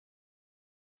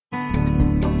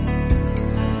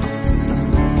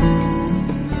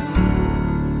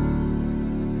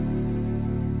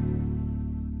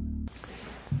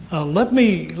Let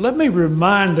me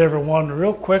remind everyone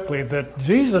real quickly that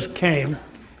Jesus came.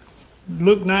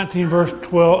 Luke 19 verse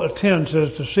 10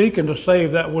 says, to seek and to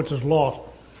save that which is lost.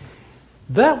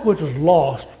 That which is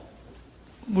lost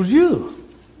was you.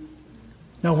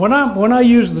 Now, when I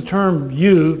use the term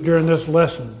 "you" during this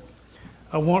lesson,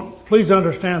 please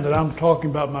understand that I'm talking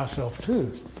about myself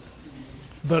too.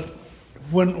 But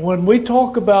when we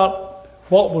talk about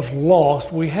what was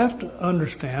lost, we have to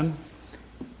understand,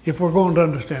 if we're going to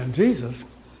understand Jesus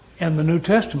and the New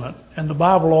Testament and the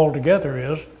Bible altogether,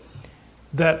 is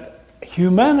that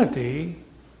humanity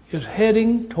is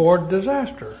heading toward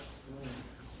disaster.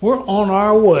 We're on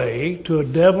our way to a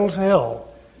devil's hell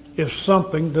if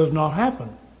something does not happen.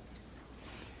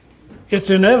 It's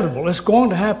inevitable. It's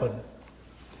going to happen.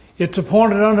 It's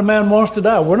appointed unto man once to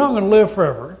die. We're not going to live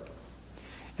forever.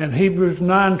 And Hebrews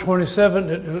 9:27,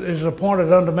 it is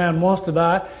appointed unto man once to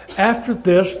die. After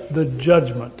this, the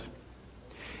judgment.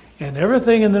 And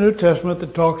everything in the New Testament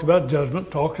that talks about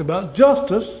judgment talks about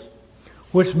justice,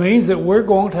 which means that we're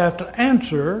going to have to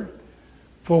answer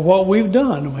for what we've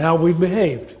done and how we've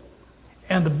behaved.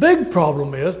 And the big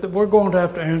problem is that we're going to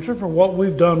have to answer for what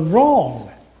we've done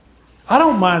wrong. I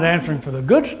don't mind answering for the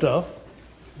good stuff.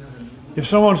 If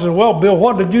someone says, well, Bill,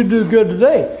 what did you do good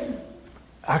today?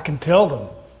 I can tell them.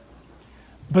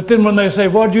 But then when they say,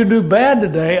 what did you do bad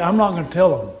today? I'm not going to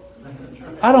tell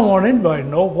them. I don't want anybody to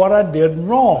know what I did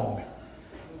wrong.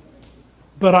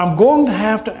 But I'm going to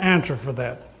have to answer for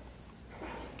that.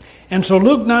 And so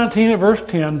Luke 19 verse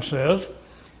 10 says,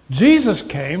 Jesus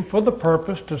came for the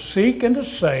purpose to seek and to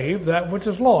save that which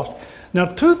is lost. Now,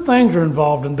 two things are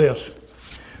involved in this.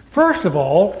 First of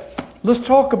all, let's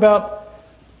talk about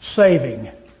saving.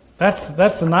 That's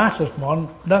the nicest one.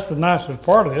 That's the nicest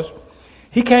part of this.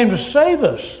 He came to save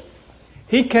us.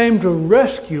 He came to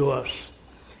rescue us.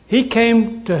 He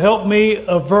came to help me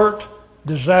avert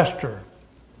disaster.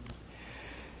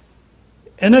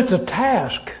 And it's a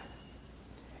task.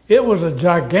 It was a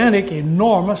gigantic,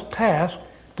 enormous task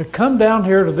to come down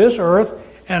here to this earth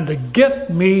and to get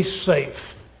me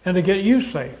safe and to get you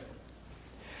safe.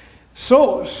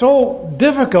 So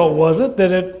difficult was it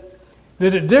that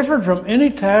it differed from any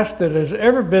task that has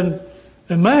ever been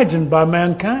imagined by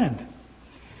mankind.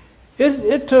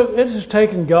 It has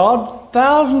taken God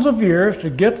thousands of years to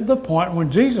get to the point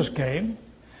when Jesus came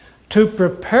to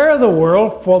prepare the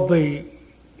world for the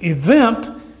event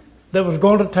that was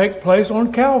going to take place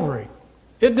on Calvary.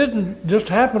 It didn't just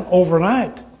happen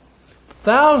overnight.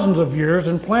 Thousands of years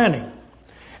in planning.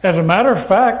 As a matter of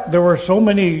fact, there were so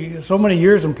many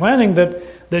years in planning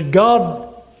that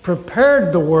God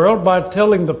prepared the world by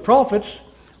telling the prophets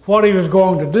what he was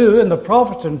going to do, and the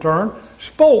prophets in turn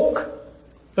spoke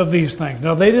of these things.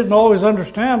 Now, they didn't always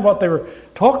understand what they were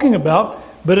talking about,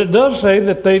 but it does say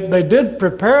that they did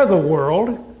prepare the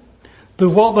world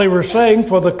through what they were saying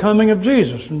for the coming of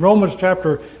Jesus. In Romans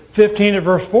chapter 15 at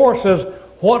verse 4 it says,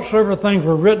 whatsoever things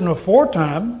were written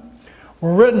aforetime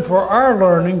were written for our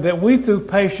learning, that we through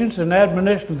patience and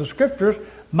admonition of the Scriptures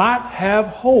might have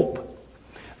hope.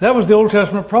 That was the Old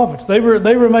Testament prophets. They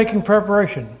were making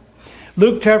preparation.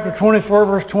 Luke chapter 24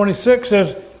 verse 26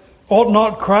 says, ought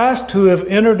not Christ to have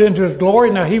entered into his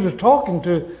glory? Now, he was talking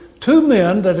to two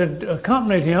men that had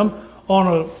accompanied him on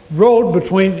a road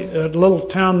between a little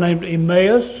town named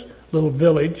Emmaus, little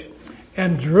village,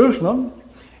 and Jerusalem.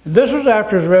 And this was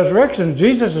after his resurrection.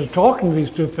 Jesus is talking to these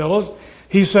two fellows.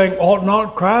 He's saying, ought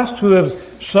not Christ to have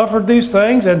suffered these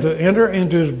things and to enter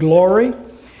into his glory?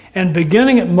 And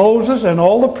beginning at Moses and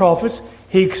all the prophets,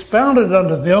 he expounded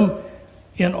unto them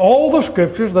in all the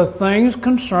Scriptures the things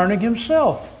concerning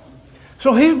himself.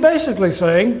 So he's basically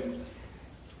saying,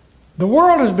 the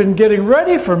world has been getting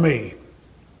ready for me.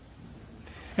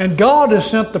 And God has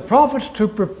sent the prophets to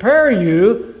prepare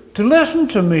you to listen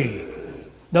to me.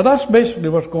 Now that's basically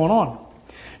what's going on.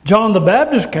 John the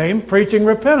Baptist came preaching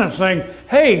repentance, saying,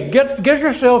 hey, get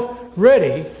yourself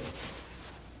ready.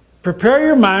 Prepare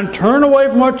your mind, turn away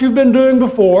from what you've been doing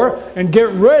before, and get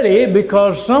ready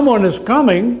because someone is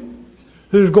coming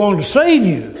who's going to save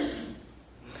you.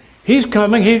 He's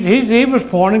coming. He was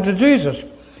pointing to Jesus.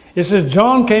 It says,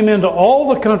 John came into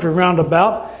all the country round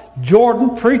about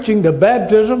Jordan, preaching the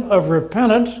baptism of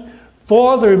repentance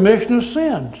for the remission of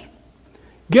sins.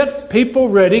 Get people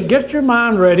ready. Get your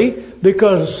mind ready,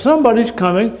 because somebody's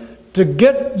coming to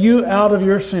get you out of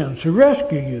your sins, to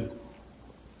rescue you.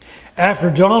 After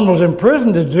John was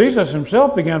imprisoned, Jesus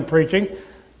himself began preaching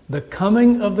the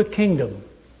coming of the kingdom.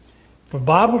 For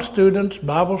Bible students,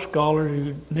 Bible scholars,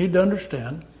 you need to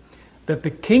understand that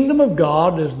the kingdom of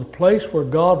God is the place where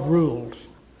God rules.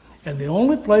 And the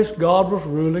only place God was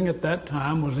ruling at that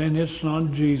time was in his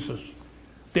Son Jesus.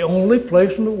 The only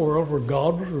place in the world where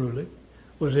God was ruling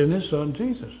was in His Son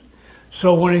Jesus.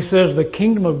 So when He says the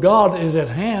kingdom of God is at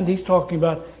hand, He's talking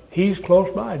about He's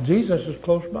close by. Jesus is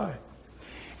close by.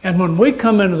 And when we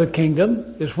come into the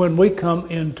kingdom, is when we come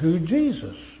into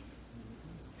Jesus.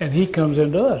 And He comes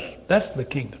into us. That's the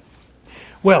kingdom.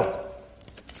 Well,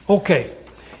 okay.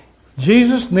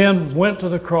 Jesus then went to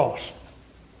the cross.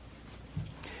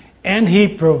 And He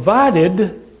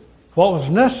provided what was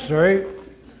necessary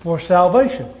for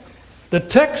salvation. The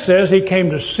text says He came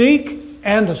to seek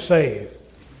and to save.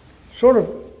 Sort of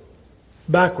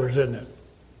backwards, isn't it?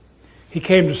 He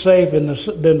came to save and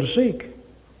then to seek.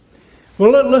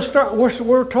 Well, let's start.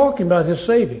 We're talking about His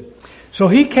saving. So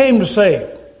He came to save.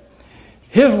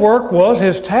 His work was,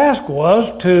 His task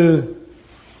was to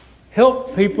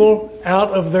help people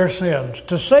out of their sins,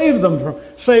 to save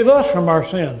us from our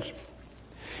sins.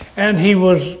 And He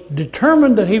was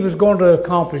determined that He was going to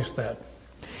accomplish that.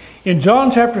 In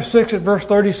John chapter 6 at verse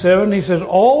 37, He says,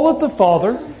 all that the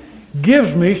Father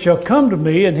gives me shall come to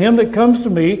me, and him that comes to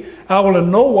me I will in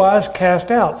no wise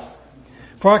cast out.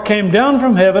 For I came down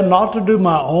from heaven not to do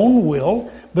my own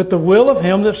will, but the will of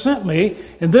Him that sent me.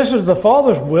 And this is the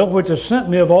Father's will which has sent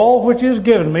me, of all which He has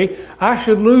given me, I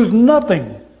should lose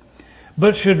nothing,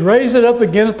 but should raise it up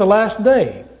again at the last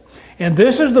day. And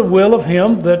this is the will of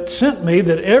Him that sent me,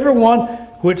 that everyone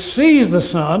which sees the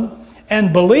Son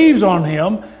and believes on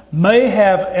Him may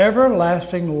have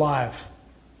everlasting life.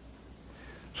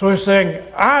 So He's saying,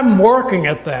 I'm working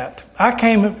at that. I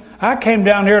came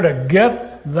down here to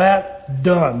get that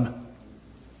done.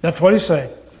 That's what He's saying.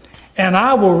 And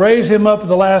I will raise Him up at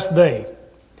the last day.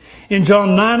 In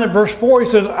John 9 at verse 4,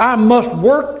 He says, I must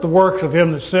work the works of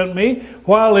Him that sent me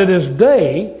while it is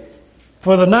day,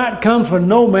 for the night comes when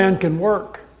no man can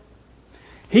work.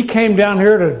 He came down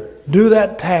here to do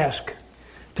that task,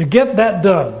 to get that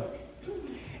done.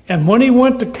 And when He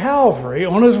went to Calvary,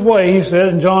 on His way, He said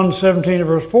in John 17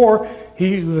 verse 4,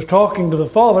 He was talking to the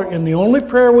Father, and the only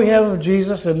prayer we have of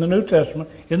Jesus in the New Testament,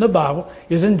 in the Bible,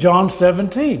 is in John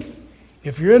 17.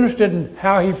 If you're interested in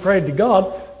how He prayed to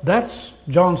God, that's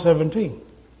John 17.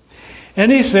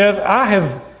 And He said, I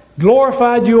have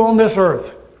glorified you on this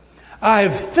earth. I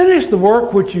have finished the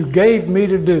work which you gave me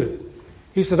to do.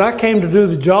 He said, I came to do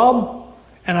the job,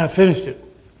 and I finished it.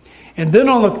 And then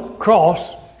on the cross,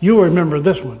 you'll remember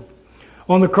this one.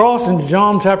 On the cross in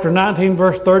John chapter 19,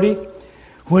 verse 30,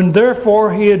 when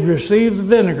therefore He had received the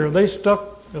vinegar, they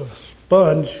stuck a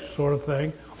sponge sort of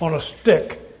thing on a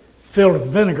stick filled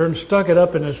with vinegar and stuck it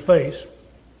up in His face.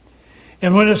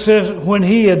 And when it says, when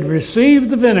He had received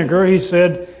the vinegar, He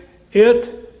said,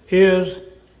 it is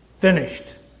finished.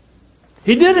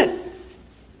 He did it.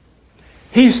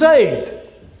 He saved.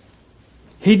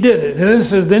 He did it. And then it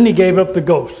says, then He gave up the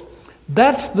ghost.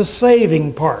 That's the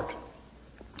saving part.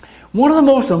 One of the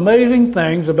most amazing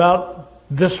things about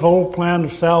this whole plan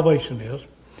of salvation is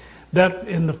that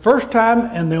in the first time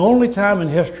and the only time in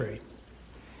history,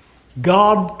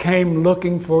 God came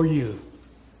looking for you.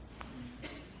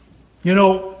 You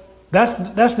know,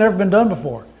 that's never been done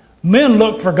before. Men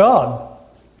look for God.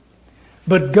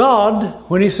 But God,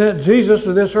 when He sent Jesus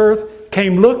to this earth,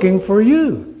 came looking for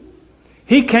you.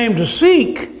 He came to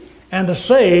seek and to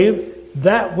save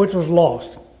that which was lost.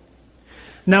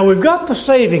 Now we've got the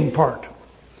saving part.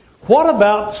 What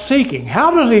about seeking?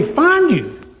 How does He find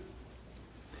you?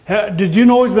 Did you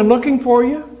know He's been looking for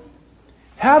you?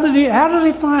 How does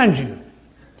He find you?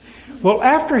 Well,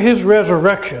 after His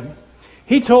resurrection,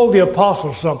 He told the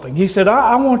apostles something. He said,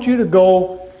 I want you to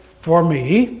go for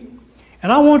me,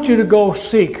 and I want you to go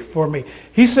seek for me.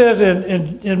 He says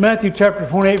in Matthew chapter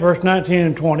 28, verse 19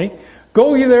 and 20,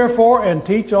 go ye therefore and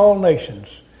teach all nations,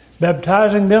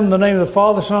 baptizing them in the name of the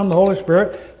Father, Son, and the Holy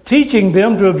Spirit, teaching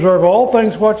them to observe all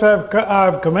things which I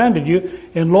have commanded you,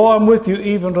 and lo, I'm with you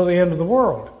even to the end of the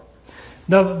world.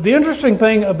 Now, the interesting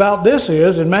thing about this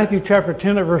is, in Matthew chapter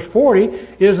 10 at verse 40,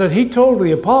 is that He told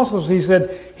the apostles, He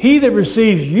said, he that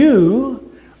receives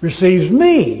you receives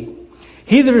me.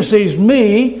 He that receives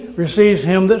me receives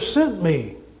Him that sent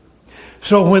me.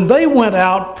 So when they went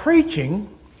out preaching,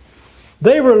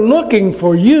 they were looking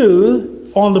for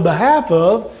you on the behalf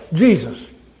of Jesus.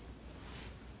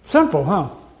 Simple, huh?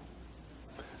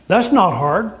 That's not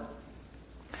hard.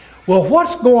 Well,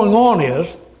 what's going on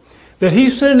is that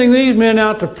He's sending these men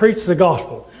out to preach the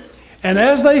gospel. And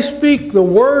as they speak the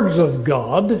words of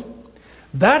God,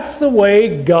 that's the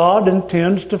way God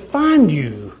intends to find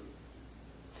you.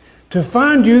 To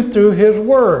find you through His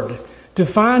Word. To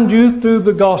find you through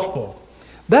the gospel.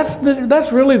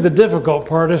 That's really the difficult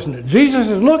part, isn't it? Jesus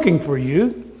is looking for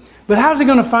you, but how's He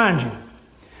going to find you?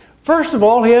 First of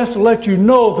all, He has to let you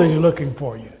know that He's looking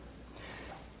for you.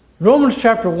 Romans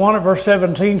chapter 1 at verse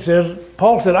 17 says,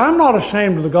 Paul said, I'm not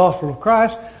ashamed of the gospel of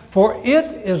Christ, for it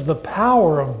is the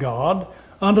power of God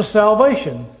unto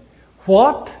salvation.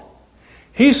 What?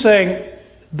 He's saying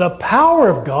the power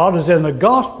of God is in the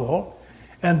gospel,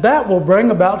 and that will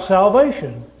bring about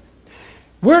salvation.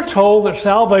 We're told that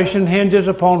salvation hinges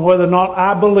upon whether or not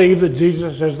I believe that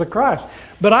Jesus is the Christ.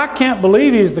 But I can't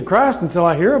believe He's the Christ until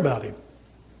I hear about Him.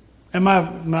 Am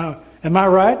I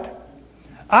right?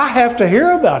 I have to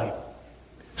hear about Him.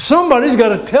 Somebody's got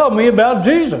to tell me about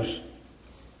Jesus.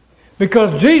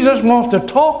 Because Jesus wants to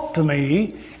talk to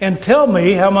me and tell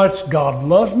me how much God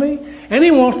loves me. And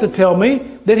He wants to tell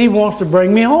me that He wants to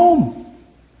bring me home.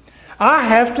 I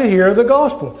have to hear the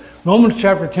gospel. Romans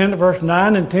chapter 10 verse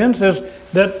 9 and 10 says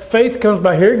that faith comes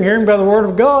by hearing, hearing by the word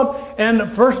of God. And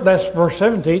first, that's verse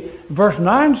 17. Verse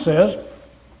 9 says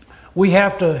we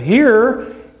have to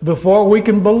hear before we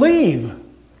can believe.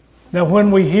 Now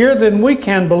when we hear, then we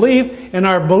can believe. And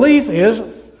our belief is,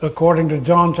 according to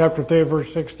John chapter 3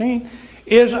 verse 16,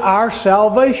 is our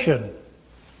salvation.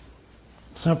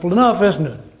 Simple enough, isn't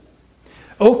it?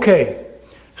 Okay,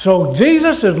 so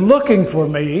Jesus is looking for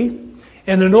me,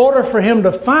 and in order for Him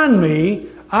to find me,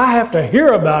 I have to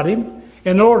hear about Him.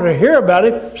 In order to hear about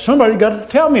Him, somebody's got to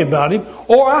tell me about Him,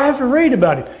 or I have to read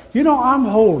about Him. You know, I'm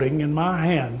holding in my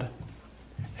hand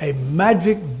a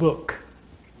magic book.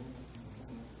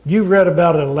 You read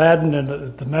about Aladdin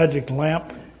and the magic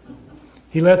lamp.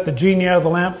 He let the genie out of the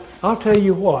lamp. I'll tell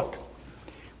you what.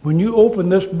 When you open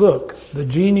this book, the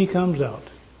genie comes out.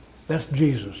 That's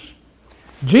Jesus.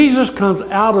 Jesus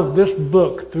comes out of this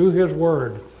book through His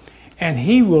Word. And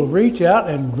He will reach out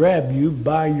and grab you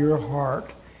by your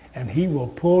heart. And He will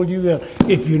pull you in.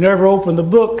 If you never open the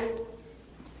book,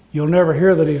 you'll never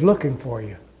hear that He's looking for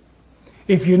you.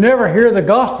 If you never hear the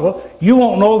gospel, you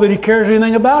won't know that He cares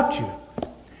anything about you.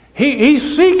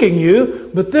 He's seeking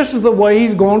you, but this is the way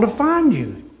He's going to find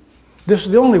you. This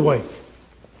is the only way.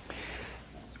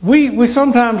 We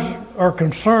sometimes are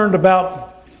concerned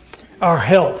about our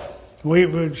health.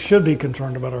 We should be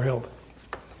concerned about our health.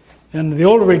 And the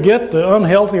older we get, the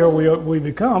unhealthier we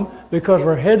become, because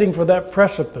we're heading for that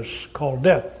precipice called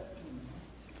death.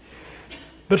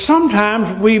 But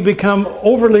sometimes we become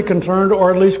overly concerned, or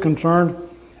at least concerned,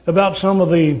 about some of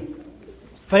the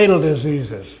fatal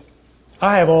diseases.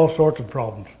 I have all sorts of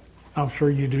problems. I'm sure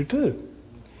you do too.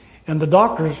 And the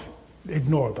doctors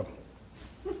ignore them.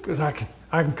 Because I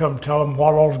can come tell them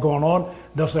what all's going on.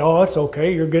 They'll say, oh, that's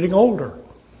okay, you're getting older.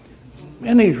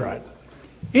 And he's right.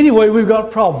 Anyway, we've got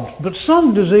problems. But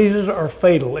some diseases are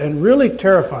fatal and really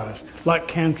terrify us, like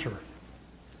cancer.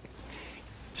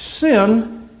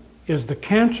 Sin is the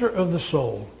cancer of the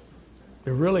soul.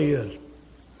 It really is.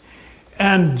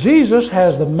 And Jesus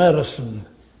has the medicine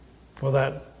for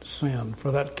that sin,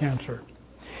 for that cancer.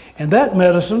 And that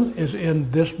medicine is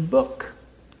in this book.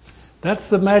 That's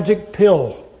the magic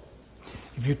pill.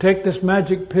 If you take this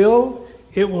magic pill,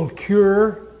 it will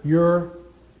cure your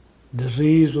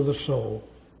disease of the soul.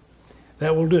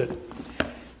 That will do it.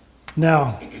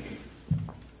 Now,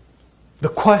 the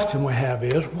question we have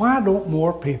is, why don't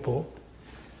more people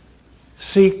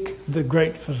seek the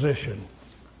great physician?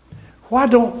 When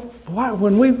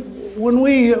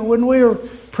we are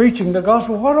preaching the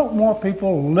gospel, why don't more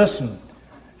people listen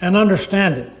and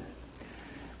understand it?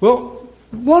 Well,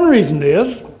 one reason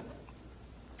is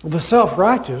the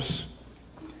self-righteous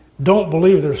don't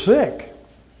believe they're sick.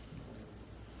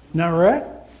 Isn't that right?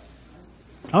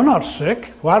 I'm not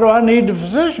sick. Why do I need the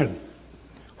physician?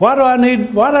 Why do I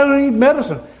need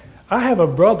medicine? I have a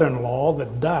brother-in-law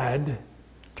that died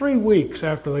 3 weeks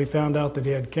after they found out that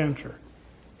he had cancer.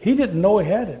 He didn't know he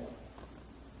had it.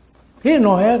 He didn't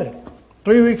know he had it.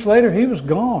 3 weeks later, he was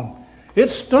gone. It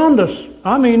stunned us.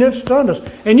 I mean, it stunned us.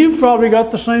 And you've probably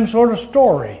got the same sort of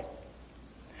story.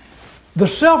 The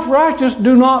self-righteous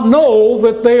do not know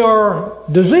that they are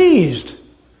diseased.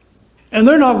 And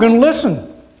they're not going to listen.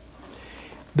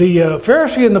 The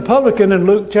Pharisee and the publican in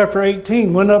Luke chapter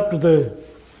 18 went up to the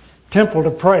temple to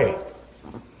pray.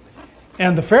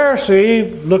 And the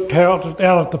Pharisee looked out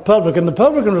at the publican. The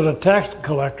publican was a tax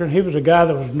collector, and he was a guy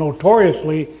that was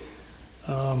notoriously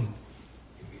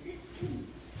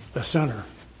a sinner.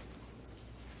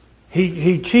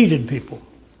 He cheated people.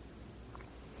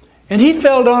 And he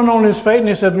fell down on his face and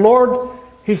he said, Lord,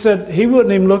 he said, he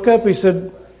wouldn't even look up. He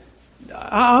said,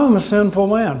 I'm a sinful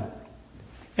man.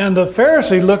 And the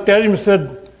Pharisee looked at him and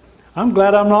said, I'm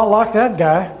glad I'm not like that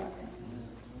guy.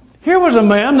 Here was a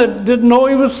man that didn't know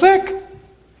he was sick.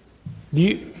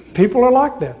 People are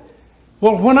like that.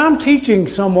 Well, when I'm teaching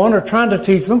someone or trying to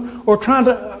teach them or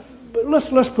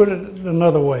let's put it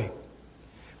another way.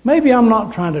 Maybe I'm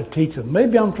not trying to teach them.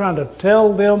 Maybe I'm trying to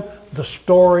tell them the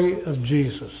story of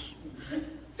Jesus.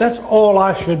 That's all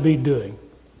I should be doing.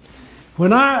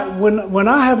 When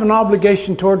I have an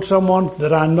obligation towards someone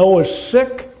that I know is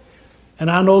sick, and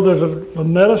I know there's a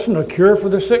medicine, a cure for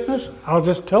the sickness, I'll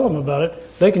just tell them about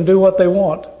it. They can do what they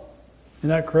want. Isn't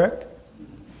that correct?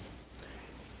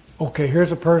 Okay,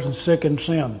 here's a person sick in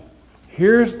sin.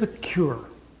 Here's the cure.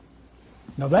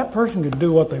 Now that person can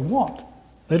do what they want.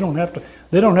 They don't have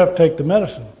to take the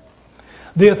medicine.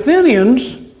 The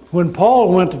Athenians, when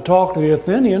Paul went to talk to the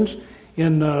Athenians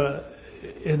in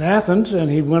Athens, and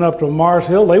he went up to Mars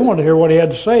Hill, they wanted to hear what he had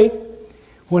to say.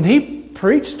 When he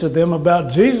preached to them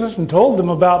about Jesus and told them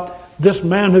about this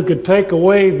man who could take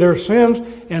away their sins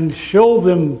and show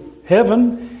them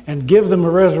heaven and give them a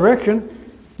resurrection,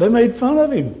 they made fun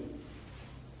of him.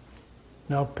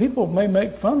 Now, people may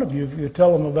make fun of you if you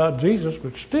tell them about Jesus,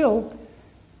 but still,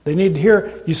 they need to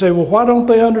hear. You say, well, why don't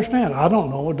they understand? I don't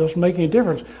know. It doesn't make any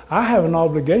difference. I have an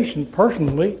obligation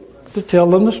personally to tell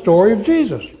them the story of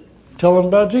Jesus. Tell them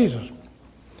about Jesus.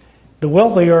 The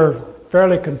wealthy are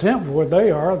fairly content with where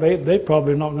they are. They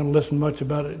probably not going to listen much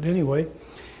about it anyway.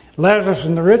 Lazarus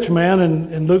and the rich man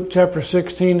in Luke chapter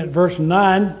 16 at verse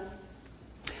 9.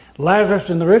 Lazarus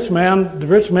and the rich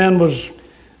man was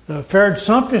fared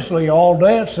sumptuously all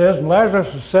day, it says, and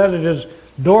Lazarus was sat at his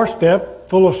doorstep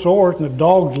full of sores, and the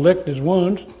dogs licked his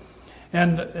wounds.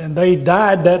 And they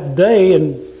died that day,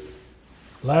 and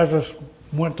Lazarus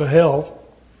went to hell,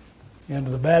 into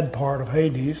the bad part of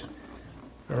Hades.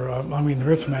 The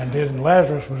rich man did, and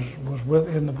Lazarus was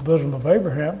in the bosom of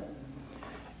Abraham.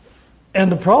 And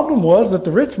the problem was that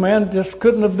the rich man just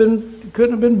couldn't have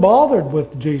been bothered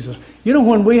with Jesus. You know,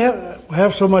 when we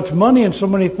have so much money and so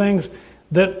many things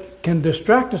that can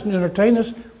distract us and entertain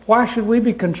us, why should we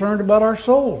be concerned about our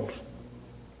souls?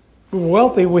 We're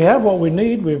wealthy, we have what we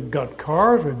need. We've got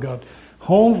cars, we've got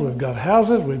homes, we've got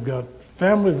houses, we've got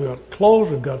family, we've got clothes,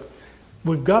 we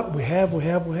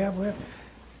have.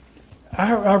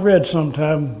 I read some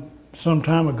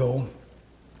time ago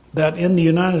that in the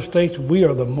United States we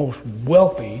are the most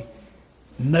wealthy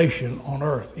nation on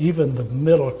earth. Even the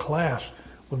middle class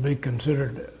would be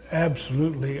considered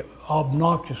absolutely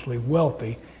obnoxiously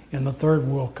wealthy in the third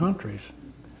world countries.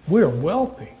 We're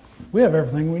wealthy. We have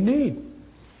everything we need.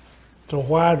 So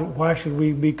why should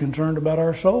we be concerned about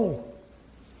our soul?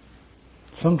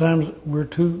 Sometimes we're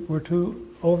too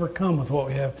overcome with what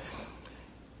we have.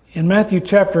 In Matthew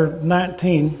chapter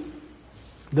 19,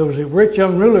 there was a rich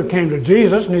young ruler who came to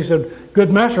Jesus and he said,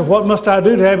 "Good master, what must I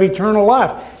do to have eternal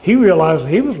life?" He realized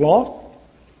he was lost.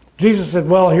 Jesus said,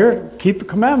 "Well, here, keep the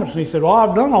commandments." And he said, "Well,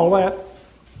 I've done all that."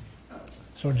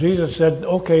 So Jesus said,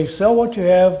 "Okay, sell what you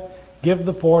have, give to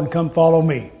the poor, and come follow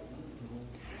me."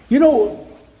 You know,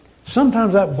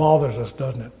 sometimes that bothers us,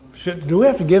 doesn't it? Do we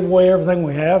have to give away everything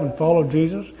we have and follow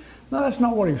Jesus? No, that's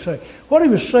not what he was saying. What he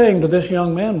was saying to this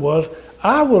young man was,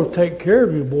 "I will take care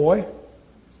of you, boy."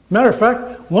 Matter of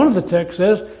fact, one of the texts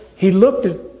says,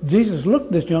 Jesus looked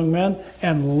at this young man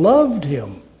and loved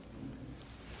him.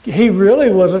 He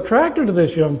really was attracted to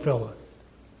this young fella.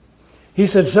 He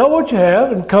said, "Sell what you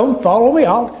have and come follow me.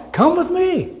 Come with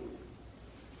me."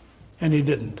 And he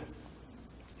didn't.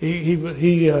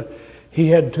 He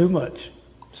had too much,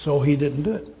 so he didn't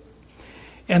do it.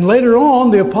 And later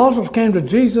on, the apostles came to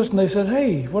Jesus and they said,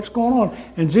 "Hey, what's going on?"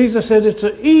 And Jesus said, "It's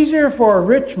easier for a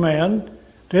rich man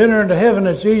to enter into heaven.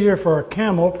 It's easier for a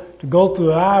camel to go through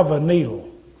the eye of a needle."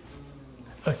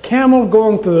 A camel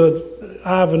going through the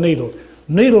eye of a needle.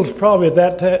 Needles probably at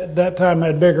that time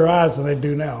had bigger eyes than they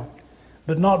do now,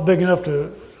 but not big enough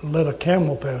to let a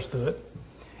camel pass through it.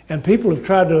 And people have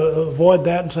tried to avoid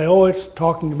that and say, "Oh, it's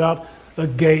talking about a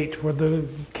gate where the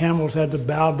camels had to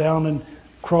bow down and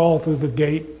crawl through the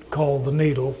gate called the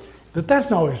needle." But that's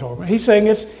not what he's talking about. He's saying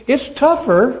it's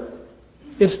tougher.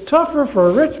 It's tougher for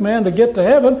a rich man to get to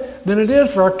heaven than it is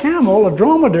for a camel, a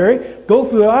dromedary, go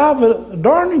through the eye of a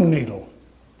darning needle.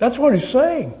 That's what he's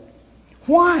saying.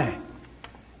 Why?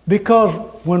 Because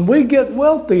when we get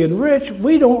wealthy and rich,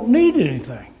 we don't need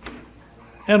anything.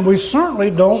 And we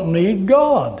certainly don't need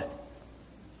God.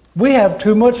 We have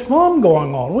too much fun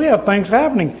going on. We have things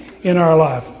happening in our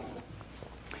life.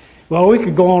 Well, we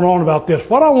could go on about this.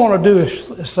 What I want to do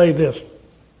is say this.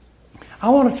 I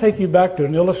want to take you back to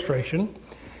an illustration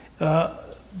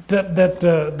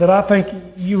that I think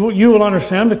you will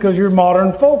understand because you're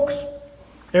modern folks.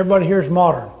 Everybody here is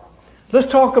modern. Let's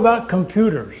talk about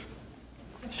computers.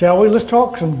 Shall we? Let's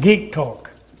talk some geek talk.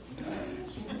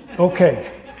 Okay.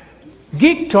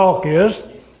 Geek talk is,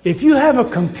 if you have a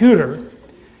computer,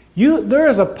 there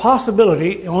is a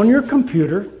possibility on your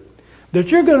computer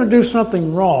that you're going to do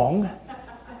something wrong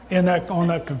on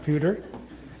that computer.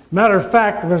 Matter of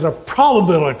fact, there's a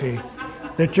probability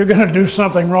that you're going to do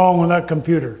something wrong with that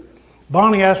computer.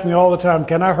 Bonnie asks me all the time,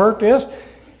 can I hurt this?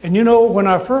 And you know, when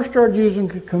I first started using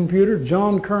a computer,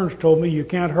 John Kearns told me you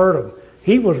can't hurt them.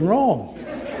 He was wrong.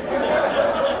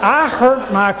 I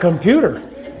hurt my computer.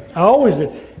 I always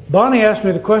did. Bonnie asked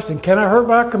me the question, can I hurt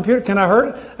my computer? Can I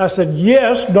hurt it? I said,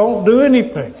 yes, don't do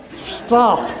anything.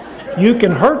 Stop. You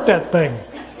can hurt that thing.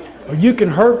 Or you can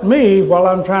hurt me while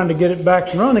I'm trying to get it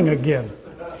back running again.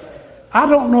 I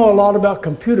don't know a lot about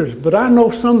computers, but I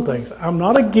know some things. I'm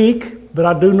not a geek, but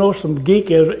I do know some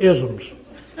geek-isms.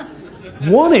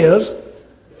 One is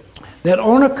that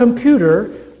on a computer,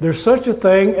 there's such a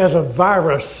thing as a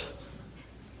virus.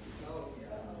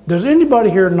 Does anybody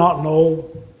here not know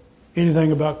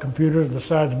anything about computers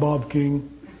besides Bob King?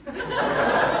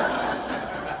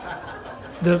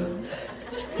 Does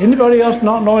anybody else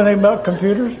not know anything about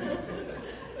computers?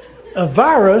 A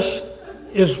virus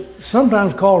is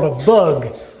sometimes called a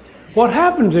bug. What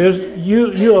happens is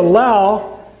you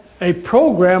allow a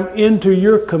program into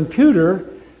your computer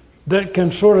that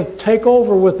can sort of take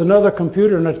over with another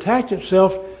computer and attach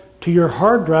itself to your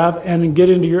hard drive and then get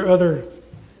into your other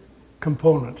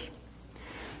components.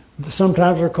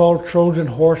 Sometimes they're called Trojan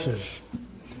horses.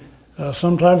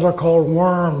 Sometimes they're called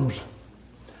worms.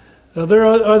 There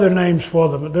are other names for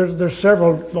them. There's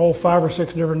several, 5 or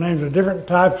 6 different names. There are different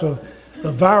types of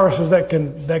viruses that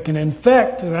can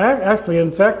infect and actually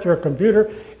infect your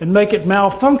computer and make it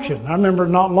malfunction. I remember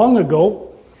not long ago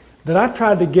that I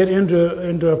tried to get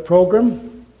into a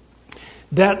program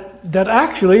that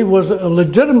actually was a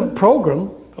legitimate program.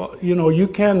 You know, you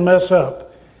can mess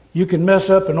up. You can mess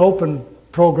up and open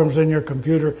programs in your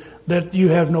computer that you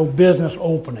have no business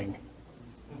opening.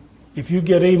 If you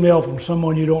get email from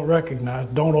someone you don't recognize,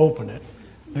 don't open it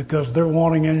because they're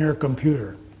wanting in your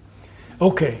computer.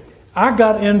 Okay, I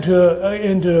got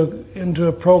into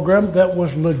a program that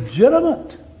was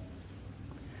legitimate.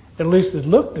 At least it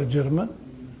looked legitimate.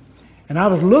 And I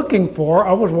was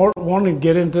wanting to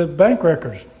get into bank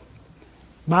records,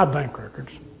 my bank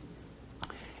records.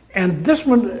 And this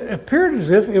one appeared as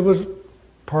if it was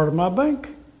part of my bank.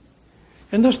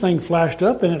 And this thing flashed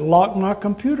up and it locked my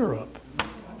computer up.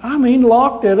 I mean,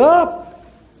 locked it up.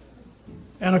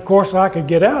 And of course I could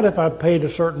get out if I paid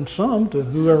a certain sum to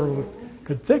whoever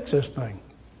could fix this thing.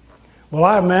 Well,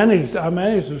 I managed to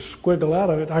squiggle out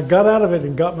of it. I got out of it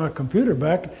and got my computer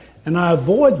back, and I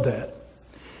avoid that.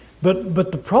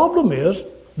 But the problem is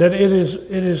that it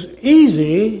is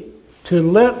easy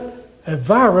to let a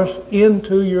virus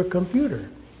into your computer.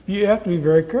 You have to be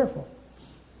very careful.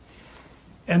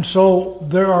 And so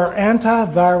there are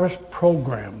antivirus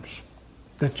programs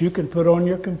that you can put on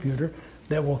your computer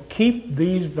that will keep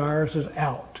these viruses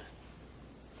out.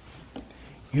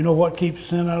 You know what keeps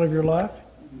sin out of your life?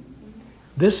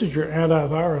 This is your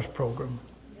antivirus program.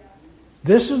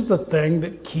 This is the thing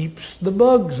that keeps the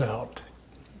bugs out.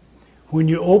 When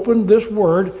you open this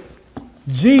word,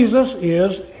 Jesus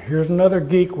is, here's another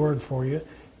geek word for you,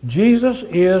 Jesus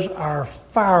is our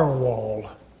firewall.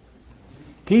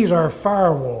 He's our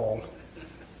firewall.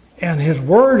 And His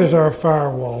Word is our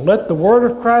firewall. Let the Word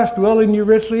of Christ dwell in you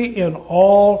richly in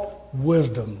all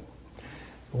wisdom.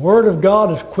 The Word of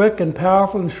God is quick and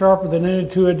powerful and sharper than any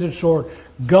two-edged sword.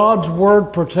 God's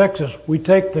Word protects us. We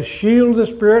take the shield of the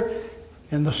Spirit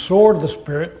and the sword of the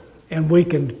Spirit, and we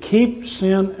can keep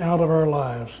sin out of our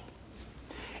lives.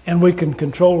 And we can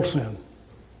control sin.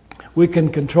 We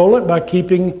can control it by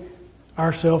keeping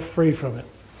ourselves free from it.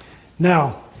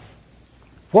 Now,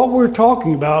 what we're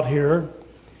talking about here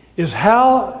is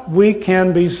how we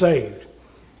can be saved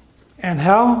and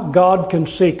how God can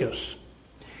seek us.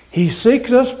 He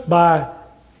seeks us by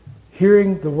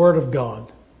hearing the Word of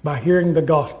God, by hearing the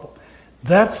gospel.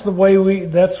 That's the way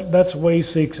that's the way He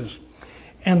seeks us.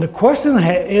 And the question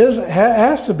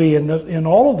has to be in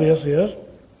all of this is,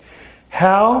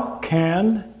 how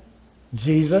can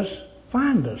Jesus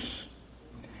find us?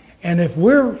 And if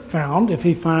we're found, if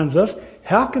He finds us,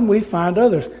 how can we find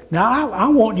others? Now, I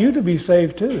want you to be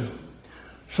saved too.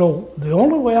 So the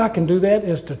only way I can do that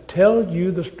is to tell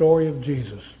you the story of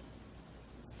Jesus.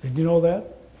 Did you know that?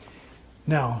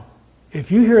 Now,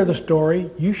 if you hear the story,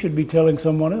 you should be telling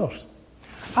someone else.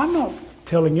 I'm not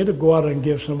telling you to go out and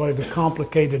give somebody the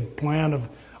complicated plan of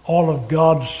all of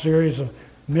God's series of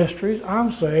mysteries.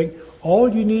 I'm saying all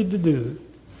you need to do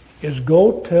is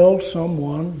go tell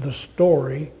someone the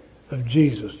story of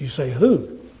Jesus. You say,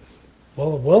 who?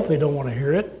 Well, the wealthy don't want to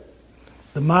hear it.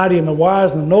 The mighty and the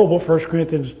wise and the noble, 2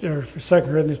 Corinthians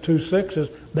 2:6 says,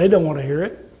 they don't want to hear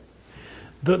it.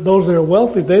 Those that are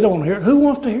wealthy, they don't want to hear it. Who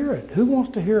wants to hear it? Who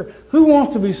wants to hear it? Who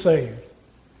wants to be saved?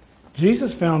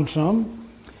 Jesus found some.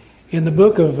 In the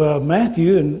book of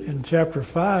Matthew, in chapter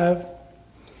 5,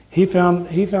 he found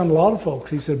a lot of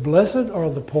folks. He said, "Blessed are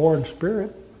the poor in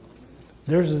spirit.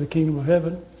 Theirs is the kingdom of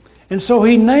heaven." And so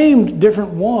he named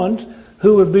different ones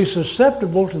who would be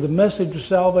susceptible to the message of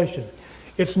salvation.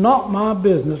 It's not my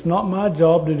business, not my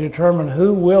job to determine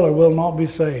who will or will not be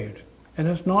saved. And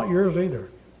it's not yours either.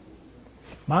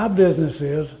 My business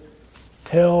is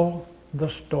tell the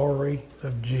story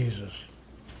of Jesus.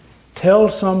 Tell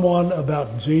someone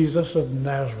about Jesus of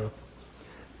Nazareth.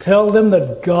 Tell them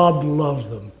that God loves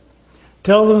them.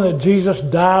 Tell them that Jesus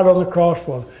died on the cross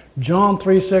for them. John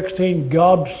 3:16,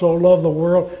 God so loved the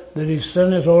world that he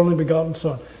sent his only begotten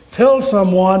Son. Tell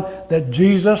someone that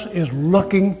Jesus is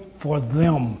looking for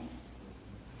them.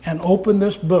 And open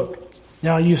this book.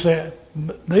 Now you say,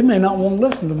 they may not want to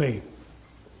listen to me.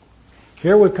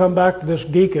 Here we come back to this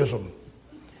geekism.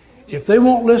 If they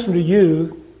won't listen to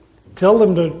you, tell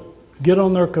them to get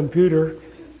on their computer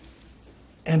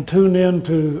and tune in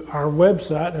to our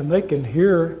website, and they can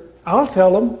hear. I'll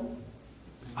tell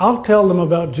them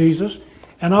about Jesus,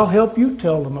 and I'll help you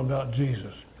tell them about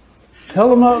Jesus. Tell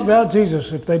them about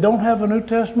Jesus. If they don't have a New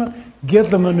Testament, give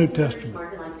them a New Testament.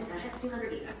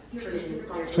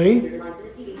 See?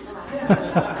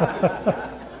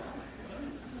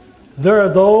 There are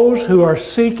those who are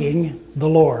seeking the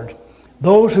Lord,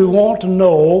 those who want to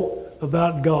know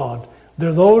about God. There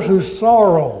are those who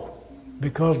sorrow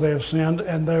because they have sinned,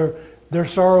 and their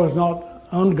sorrow is not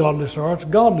ungodly sorrow, it's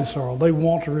godly sorrow. They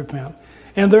want to repent.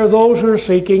 And there are those who are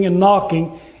seeking and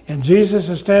knocking, and Jesus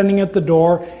is standing at the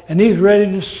door, and he's ready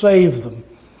to save them.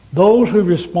 Those who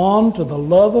respond to the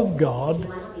love of God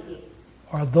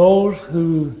are those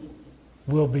who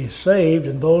will be saved,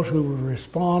 and those who will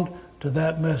respond to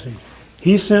that message.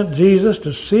 He sent Jesus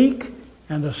to seek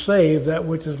and to save that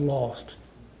which is lost.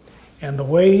 And the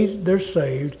way they're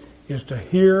saved is to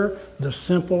hear the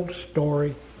simple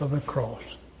story of the cross.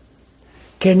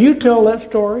 Can you tell that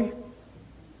story?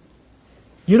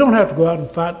 You don't have to go out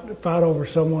and fight over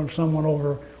someone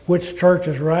over which church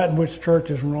is right and which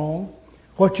church is wrong.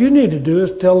 What you need to do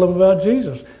is tell them about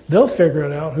Jesus. They'll figure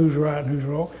it out who's right and who's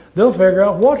wrong. They'll figure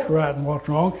out what's right and what's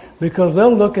wrong because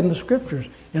they'll look in the scriptures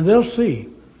and they'll see.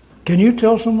 Can you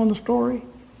tell someone the story?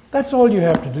 That's all you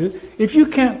have to do. If you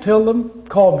can't tell them,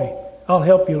 call me. I'll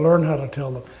help you learn how to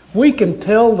tell them. We can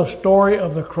tell the story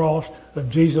of the cross of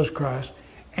Jesus Christ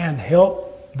and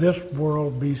help this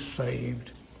world be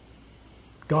saved.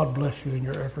 God bless you in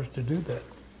your efforts to do that.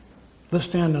 Let's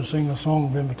stand and sing a song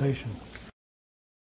of invitation.